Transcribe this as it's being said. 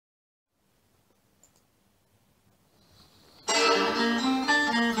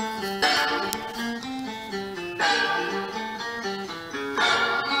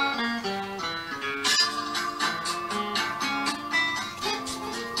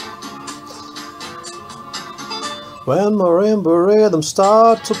When marimba rhythms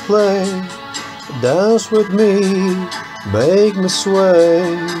start to play, dance with me, make me sway.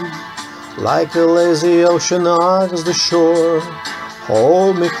 Like a lazy ocean hugs the shore,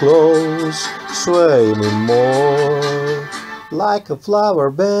 hold me close, sway me more. Like a flower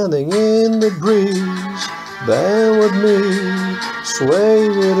bending in the breeze, bend with me, sway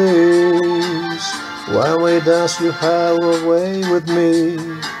with ease. When we dance you have a way with me,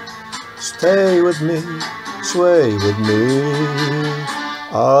 stay with me, sway with me.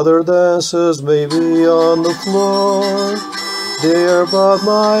 Other dancers may be on the floor, dear, but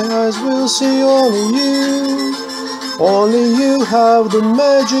my eyes will see only you. Only you have the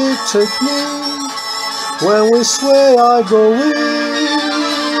magic technique. When we sway I go weak.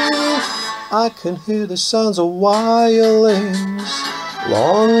 I can hear the sounds of violins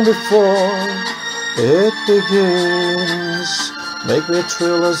long before it begins. Make me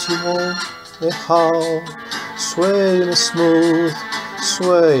thrill as you want me howl. Sway me smooth,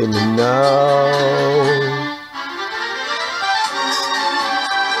 sway me now.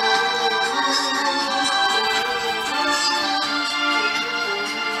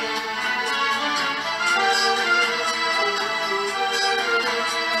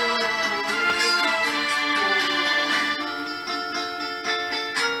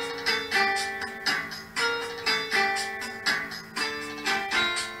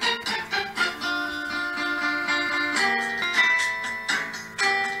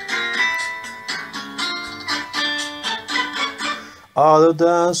 Other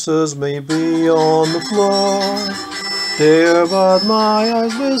dancers may be on the floor, dear, but my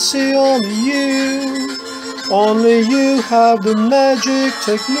eyes will see only you. Only you have the magic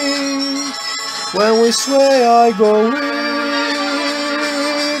technique. When we sway I go weak.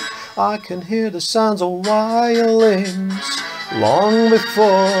 I can hear the sounds of violins long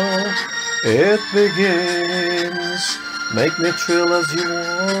before it begins. Make me thrill as you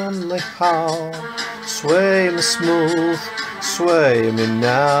only how. Sway me smooth, sway me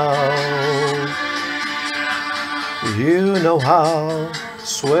now. You know how.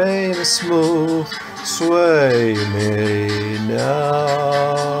 Sway me smooth, sway me now.